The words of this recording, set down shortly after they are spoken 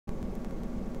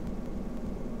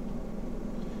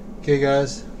Okay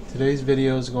guys, today's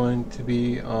video is going to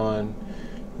be on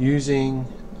using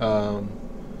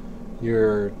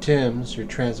your TIMS, your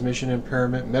Transmission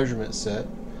Impairment Measurement Set,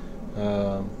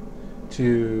 to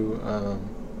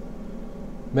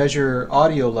measure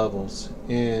audio levels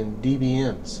in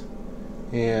dBms,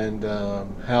 and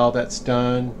how that's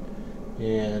done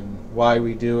and why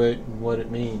we do it and what it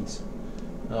means.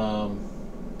 I'm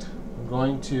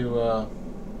going to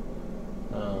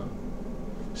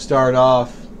start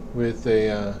off with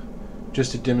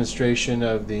just a demonstration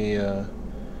of the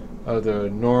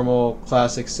normal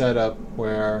classic setup,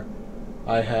 where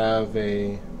I have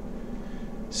a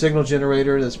signal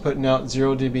generator that's putting out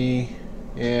 0 dB,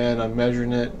 and I'm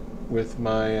measuring it with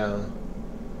my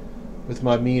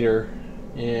meter,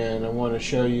 and I want to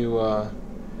show you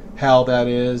how that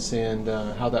is and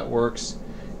how that works.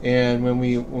 And when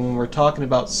we're talking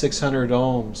about 600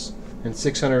 ohms and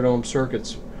 600 ohm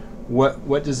circuits,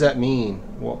 what does that mean?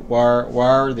 Why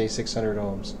are they 600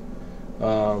 ohms?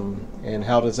 And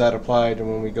how does that apply to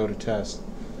when we go to test?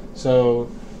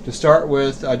 So to start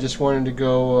with, I just wanted to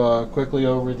go quickly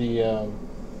over the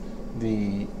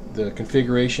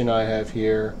configuration I have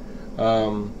here.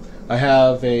 I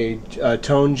have a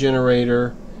tone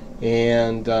generator,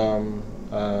 and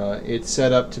it's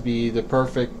set up to be the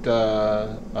perfect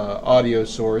audio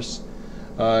source.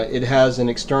 It has an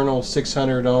external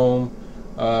 600 ohm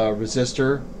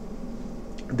resistor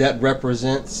that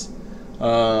represents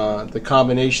the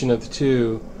combination of the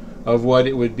two of what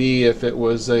it would be if it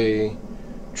was a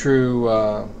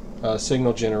true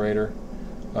signal generator,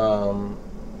 a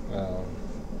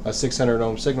 600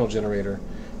 ohm signal generator.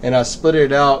 And I split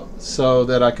it out so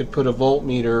that I could put a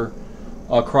voltmeter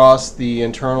across the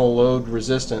internal load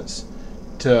resistance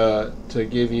to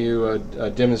give you a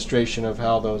demonstration of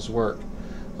how those work.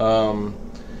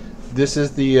 This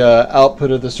is the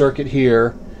output of the circuit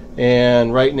here,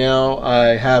 and right now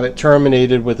I have it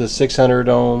terminated with a 600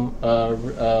 ohm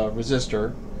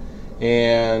resistor,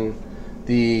 and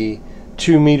the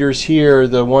 2 meters here,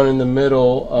 the one in the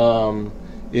middle,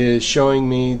 is showing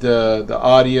me the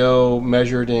audio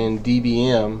measured in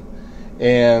dBm,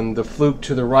 and the fluke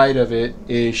to the right of it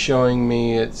is showing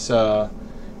me its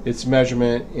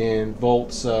measurement in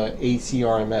volts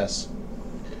ACRMS.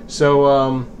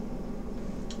 So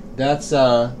that's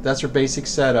our basic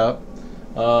setup.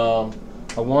 I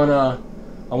wanna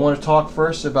talk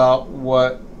first about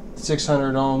what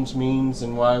 600 ohms means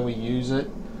and why we use it.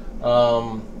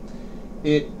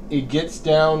 It gets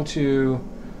down to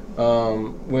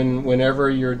whenever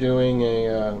you're doing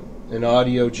an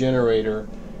audio generator,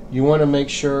 you want to make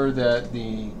sure that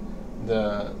the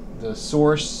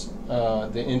source,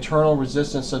 the internal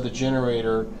resistance of the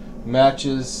generator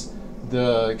matches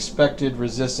the expected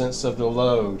resistance of the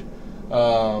load.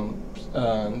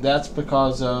 That's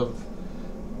because of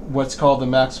what's called the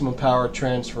maximum power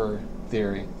transfer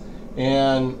theory.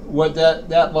 And what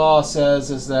that law says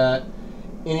is that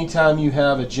anytime you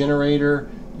have a generator,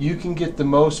 you can get the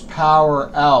most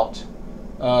power out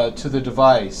to the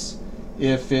device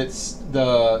if it's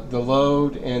the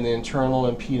load and the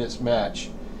internal impedance match.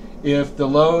 If the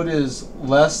load is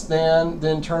less than the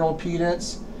internal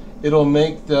impedance, it'll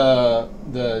make the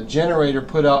generator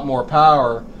put out more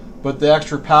power, but the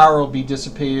extra power will be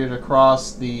dissipated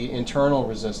across the internal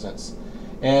resistance.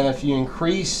 And if you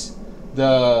increase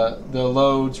the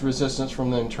load's resistance from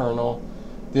the internal,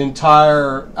 the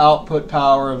entire output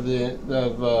power of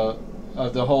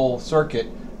the whole circuit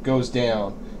goes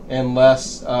down, and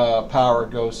less power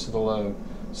goes to the load.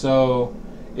 So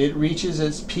it reaches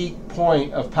its peak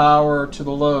point of power to the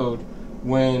load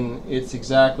when it's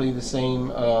exactly the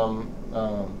same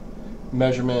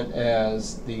measurement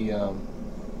as the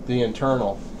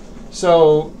internal.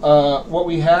 So what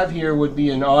we have here would be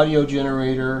an audio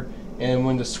generator, and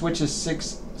when the switch is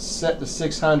set to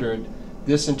 600,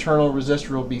 this internal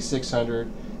resistor will be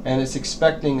 600, and it's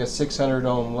expecting a 600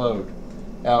 ohm load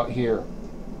out here.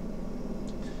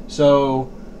 So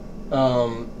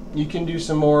you can do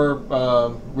some more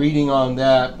reading on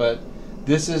that, but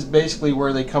this is basically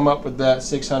where they come up with that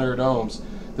 600 ohms.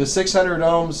 The 600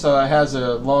 ohms has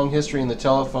a long history in the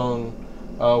telephone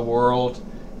world,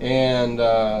 and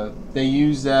they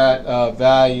used that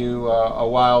value a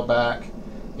while back,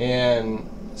 and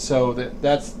so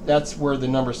that's where the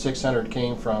number 600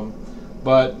 came from.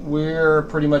 But we're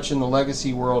pretty much in the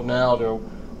legacy world now, to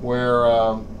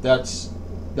where that's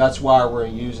why we're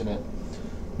using it.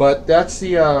 But that's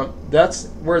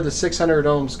where the 600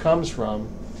 ohms comes from.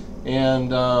 And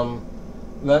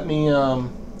let me have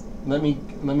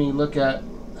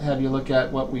you look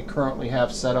at what we currently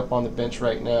have set up on the bench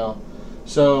right now.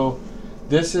 So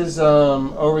this is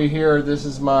over here. This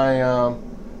is my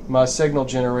my signal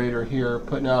generator here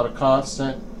putting out a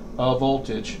constant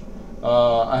voltage.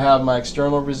 I have my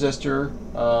external resistor.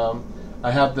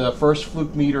 I have the first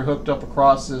fluke meter hooked up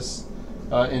across this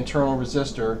internal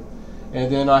resistor,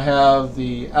 and then I have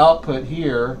the output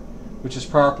here, which is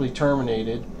properly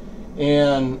terminated.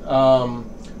 And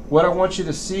what I want you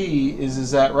to see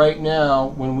is that right now,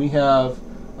 when we have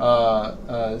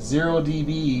 0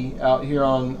 dB out here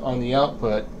on the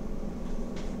output,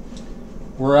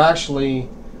 we're actually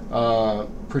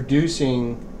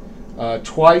producing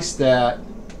twice that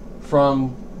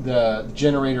from the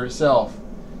generator itself.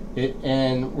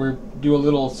 And we do a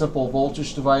little simple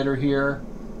voltage divider here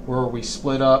where we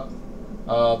split up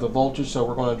the voltage, so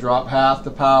we're going to drop half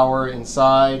the power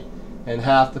inside and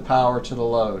half the power to the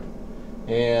load.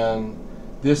 And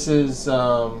this is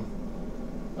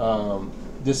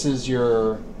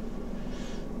your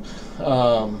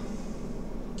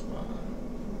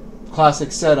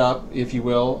classic setup, if you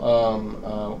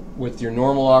will, with your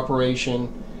normal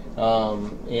operation,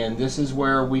 and this is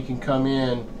where we can come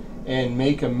in and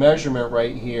make a measurement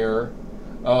right here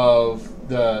of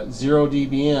the 0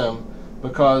 dBm,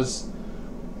 because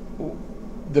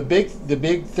the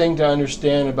big thing to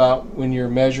understand about when you're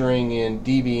measuring in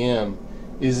dBm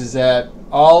is that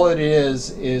all it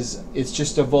is it's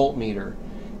just a voltmeter.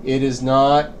 It is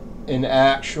not an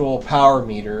actual power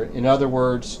meter. In other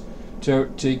words, to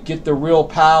get the real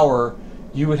power,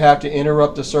 you would have to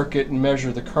interrupt the circuit and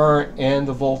measure the current and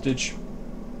the voltage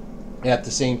at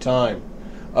the same time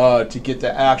to get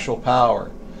the actual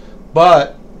power.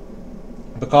 But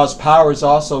because power is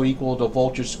also equal to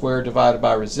voltage squared divided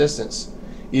by resistance,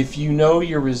 if you know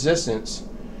your resistance,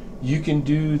 you can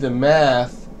do the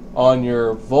math on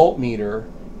your voltmeter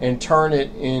and turn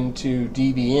it into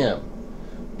dBm.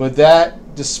 But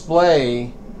that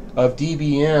display of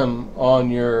dBm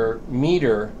on your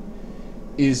meter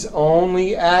is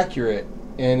only accurate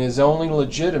and is only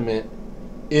legitimate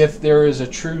if there is a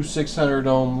true 600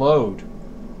 ohm load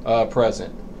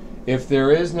present. If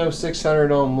there is no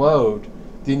 600 ohm load,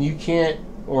 then you can't,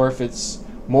 or if it's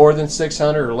more than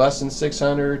 600 or less than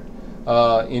 600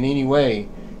 in any way,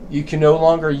 you can no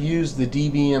longer use the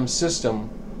dBm system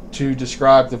to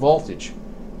describe the voltage.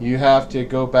 You have to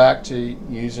go back to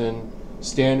using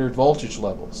standard voltage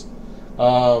levels.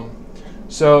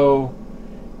 So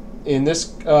in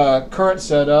this current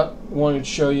setup, I wanted to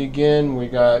show you again, we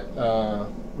got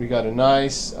a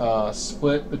nice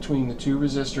split between the two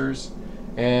resistors,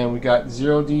 and we got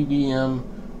 0 dBm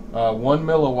 1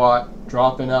 milliwatt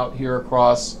dropping out here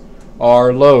across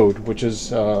our load, which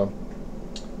is let's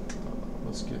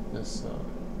get this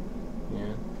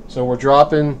in. So we're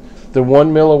dropping the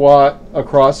 1 milliwatt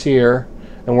across here,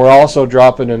 and we're also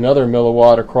dropping another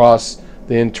milliwatt across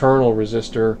the internal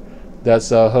resistor that's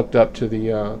hooked up to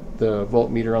the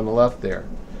voltmeter on the left there.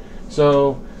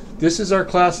 So this is our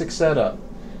classic setup.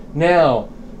 Now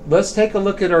let's take a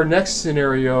look at our next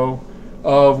scenario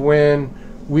of when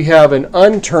we have an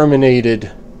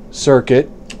unterminated circuit,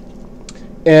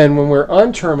 and when we're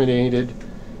unterminated,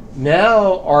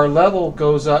 now our level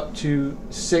goes up to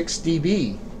 6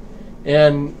 dB,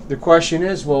 and the question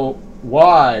is, well,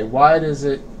 why does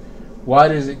it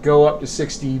go up to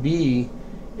 6 dB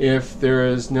if there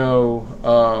is no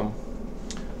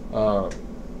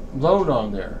load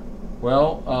on there?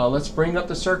 Well, let's bring up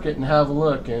the circuit and have a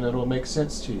look, and it'll make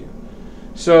sense to you.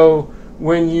 So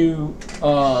when you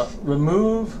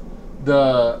remove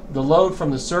the load from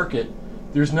the circuit,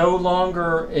 there's no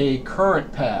longer a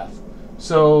current path.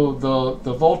 So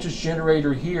the voltage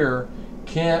generator here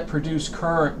can't produce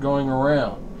current going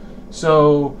around.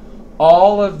 So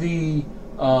all of the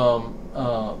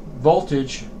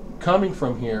voltage coming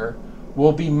from here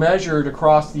will be measured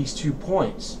across these 2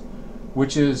 points,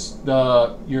 which is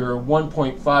your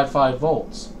 1.55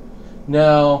 volts.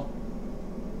 Now,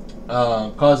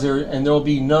 there will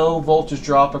be no voltage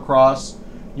drop across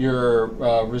your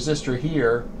resistor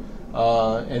here,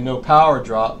 and no power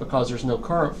drop because there's no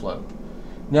current flow.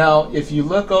 Now, if you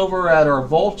look over at our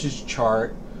voltage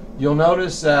chart, you'll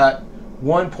notice that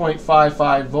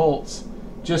 1.55 volts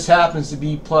just happens to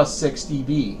be plus 6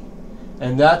 dB,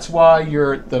 and that's why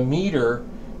the meter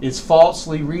is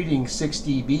falsely reading 6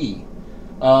 dB.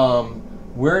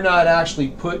 We're not actually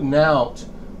putting out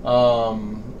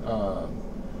 4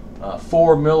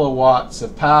 milliwatts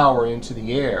of power into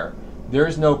the air.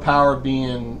 There's no power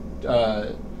being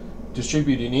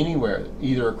distributed anywhere,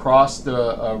 either across the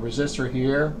resistor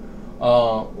here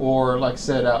or, like I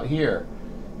said, out here.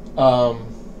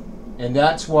 And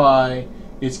that's why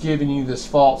it's giving you this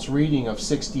false reading of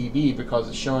 6 dB, because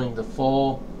it's showing the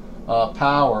full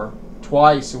power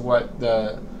twice of what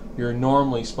you're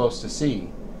normally supposed to see.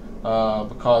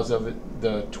 because of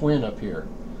the twin up here.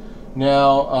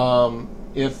 Now,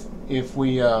 if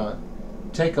we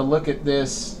take a look at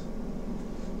this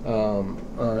on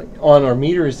our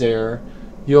meters there,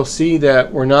 you'll see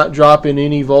that we're not dropping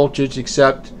any voltage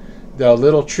except the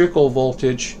little trickle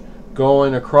voltage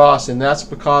going across, and that's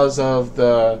because of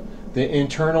the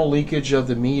internal leakage of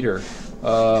the meter.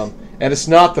 And it's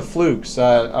not the flukes.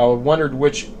 I wondered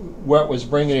what was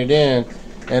bringing it in,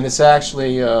 and it's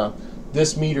actually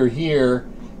this meter here.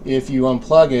 If you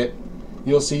unplug it,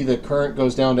 you'll see the current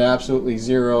goes down to absolutely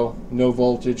zero, no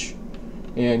voltage,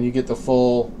 and you get the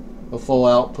full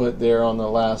output there on the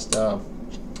last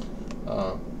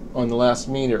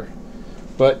meter.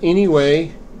 But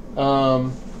anyway,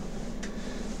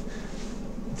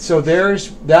 so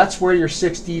that's where your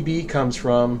 6 dB comes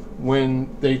from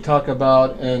when they talk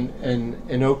about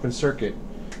an open circuit.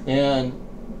 And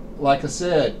like I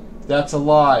said, that's a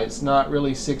lie. It's not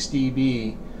really 6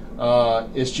 dB.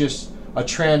 It's just a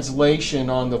translation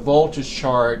on the voltage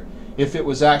chart. If it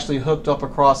was actually hooked up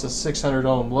across a 600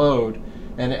 ohm load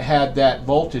and it had that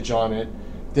voltage on it,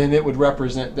 then it would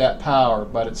represent that power,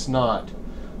 but it's not.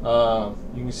 You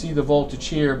can see the voltage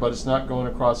here, but it's not going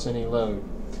across any load.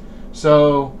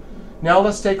 So now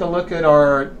let's take a look at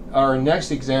our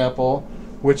next example,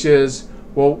 which is,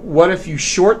 well, what if you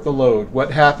short the load?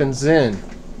 What happens then?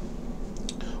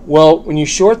 Well, when you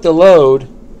short the load,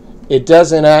 it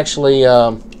doesn't actually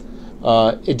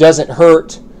it doesn't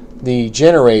hurt the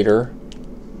generator,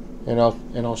 and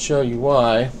I'll show you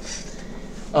why.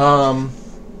 And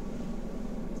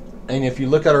if you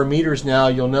look at our meters now,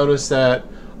 you'll notice that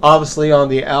obviously on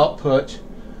the output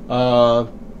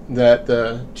that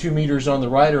the 2 meters on the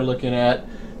right are looking at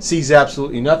sees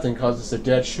absolutely nothing because it's a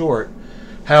dead short.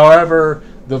 However,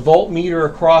 the voltmeter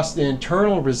across the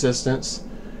internal resistance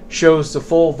shows the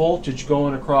full voltage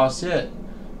going across it.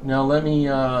 Now let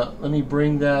me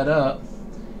bring that up,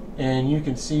 and you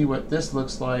can see what this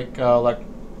looks like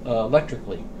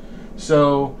electrically.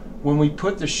 So when we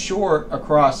put the short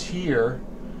across here,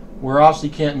 we obviously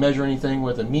can't measure anything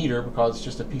with a meter because it's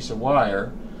just a piece of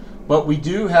wire, but we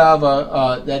do have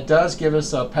that does give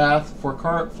us a path for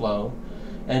current flow,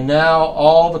 and now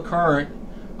all the current,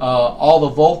 all the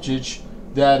voltage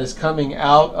that is coming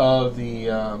out of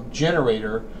the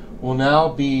generator will now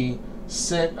be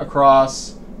sent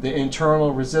across the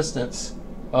internal resistance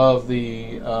of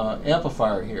the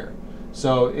amplifier here.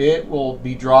 So it will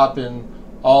be dropping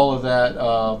all of that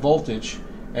voltage,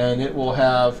 and it will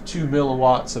have 2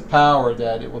 milliwatts of power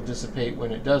that it will dissipate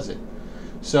when it does it.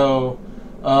 So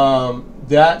but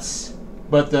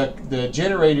the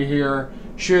generator here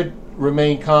should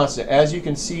remain constant. As you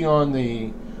can see on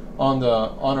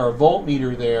our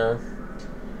voltmeter there,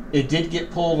 it did get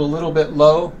pulled a little bit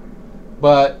low,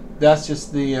 but that's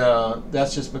just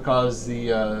because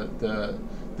the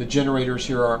generators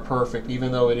here aren't perfect.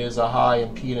 Even though it is a high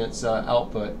impedance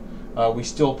output, we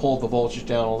still pulled the voltage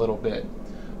down a little bit,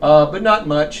 but not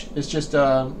much. It's just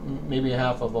maybe a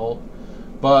half a volt.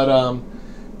 But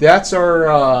that's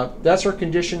our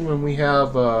condition when we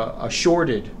have a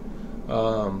shorted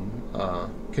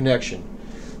connection.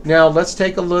 Now let's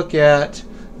take a look at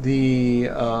the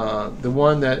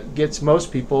one that gets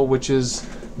most people, which is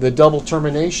the double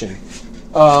termination.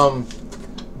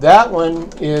 That one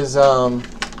is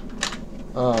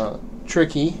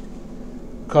tricky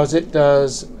because it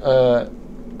does a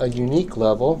unique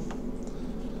level.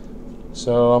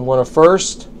 So I'm going to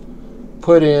first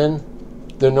put in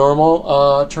the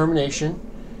normal termination.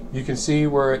 You can see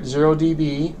we're at 0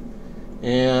 dB,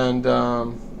 and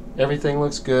everything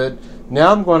looks good.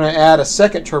 Now I'm going to add a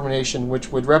second termination,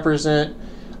 which would represent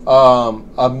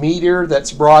a meter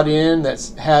that's brought in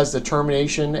that has the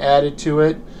termination added to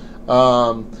it.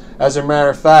 As a matter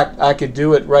of fact, I could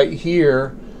do it right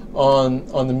here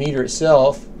on the meter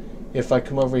itself if I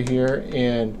come over here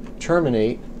and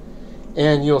terminate,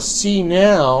 and you'll see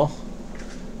now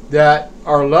that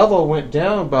our level went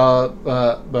down by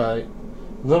a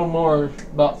little more,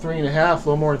 about 3.5, a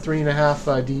little more than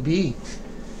 3.5 dB.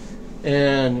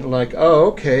 And like, oh,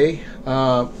 okay,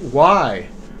 why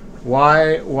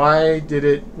did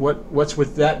it? What's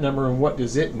with that number, and what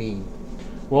does it mean?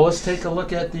 Well, let's take a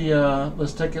look at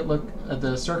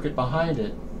the circuit behind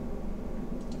it.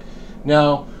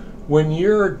 Now, when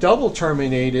you're double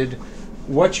terminated,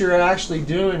 what you're actually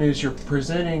doing is you're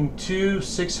presenting 2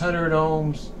 600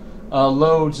 ohms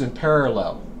loads in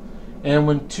parallel. And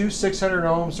when 2 600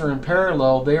 ohms are in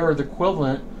parallel, they are the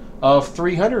equivalent of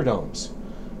 300 ohms.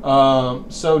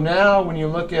 So now when you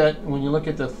look at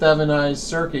the Thevenized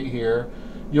circuit here,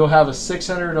 you'll have a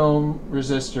 600 ohm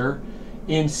resistor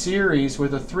in series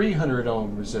with a 300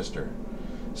 ohm resistor.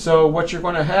 So what you're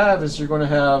going to have is you're going to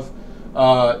have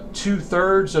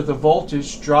 2/3 of the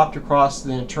voltage dropped across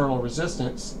the internal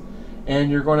resistance, and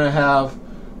you're going to have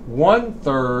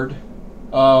 1/3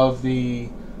 of the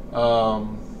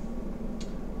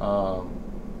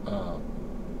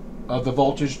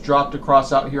voltage dropped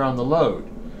across out here on the load.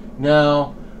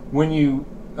 Now, when you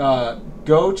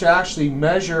go to actually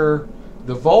measure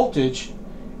the voltage,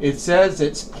 it says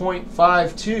it's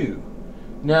 0.52.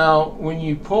 Now, when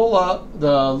you pull up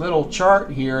the little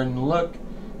chart here and look,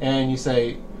 and you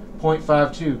say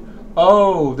 0.52,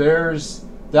 oh,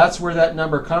 that's where that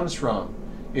number comes from.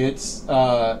 It's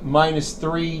minus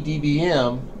 3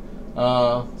 dBm.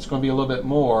 It's going to be a little bit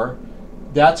more.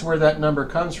 That's where that number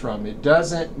comes from. It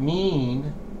doesn't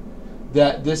mean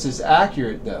that this is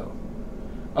accurate, though,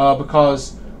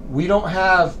 because we don't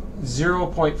have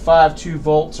 0.52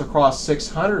 volts across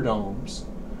 600 ohms.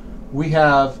 We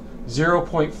have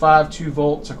 0.52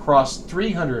 volts across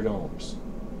 300 ohms.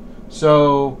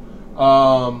 So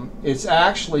it's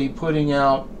actually putting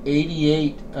out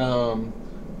 88 or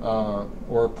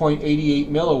 0.88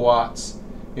 milliwatts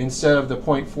instead of the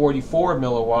 0.44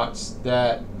 milliwatts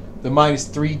that the minus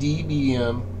 3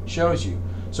 dBm shows you.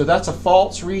 So that's a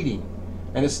false reading,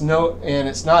 and it's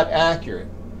not accurate.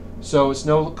 So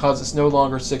because it's no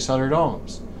longer 600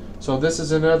 ohms. So this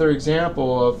is another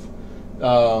example of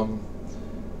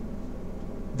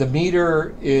the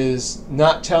meter is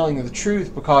not telling the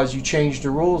truth because you changed the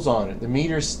rules on it. The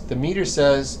meter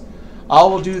says, I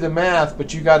will do the math,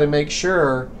 but you got to make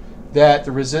sure that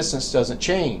the resistance doesn't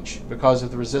change, because if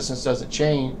the resistance doesn't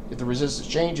change, if the resistance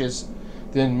changes,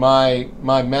 then my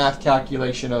math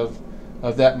calculation of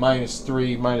that minus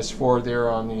 3, minus 4 there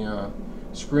on the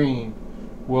screen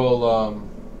will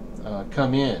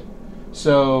come in.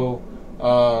 So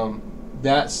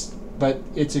but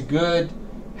it's a good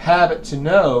habit to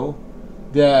know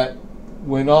that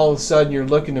when all of a sudden you're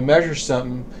looking to measure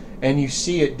something and you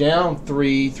see it down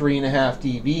 3.5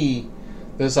 dB,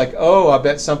 it's like, oh, I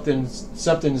bet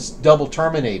something's double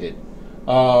terminated.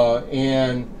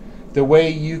 And the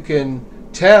way you can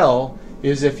tell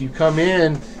is if you come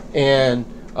in and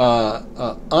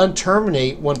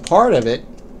unterminate one part of it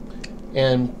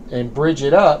and bridge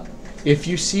it up. If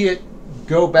you see it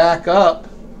go back up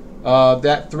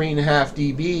that 3.5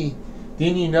 dB,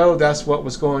 then you know that's what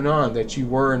was going on, that you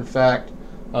were in fact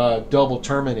double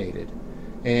terminated,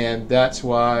 and that's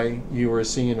why you were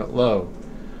seeing it low.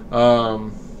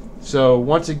 So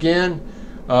once again,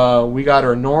 we got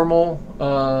our normal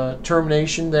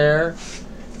termination there.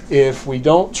 If we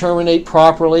don't terminate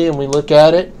properly and we look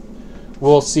at it,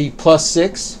 we'll see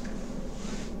 +6,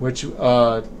 which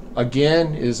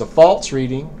again is a false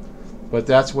reading, but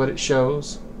that's what it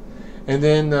shows. And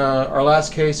then our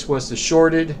last case was the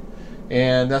shorted,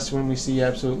 and that's when we see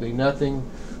absolutely nothing,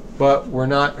 but we're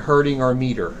not hurting our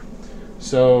meter.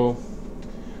 So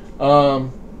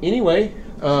anyway,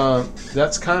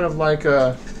 that's kind of like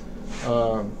a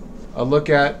look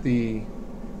at the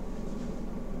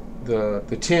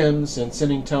TIMS and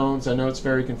sending tones. I know it's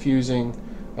very confusing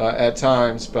at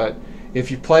times, but if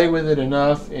you play with it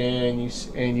enough and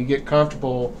you get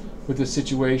comfortable with the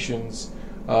situations,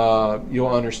 you'll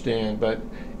understand. But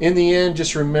in the end,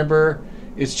 just remember,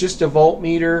 it's just a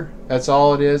voltmeter. That's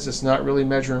all it is. It's not really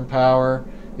measuring power.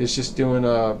 It's just doing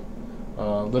a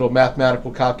little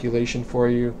mathematical calculation for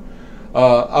you.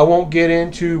 I won't get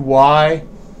into why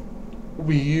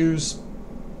we use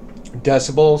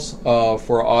decibels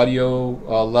for audio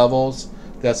levels.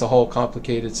 That's a whole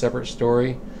complicated separate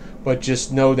story, but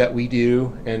just know that we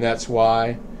do, and that's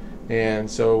why. And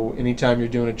so anytime you're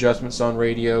doing adjustments on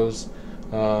radios,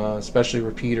 especially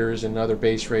repeaters and other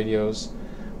base radios,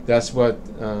 that's what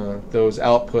those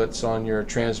outputs on your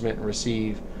transmit and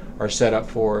receive are set up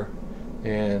for,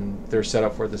 and they're set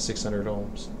up for the 600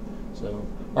 ohms. So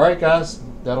alright guys,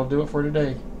 that'll do it for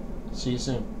today. See you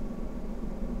soon.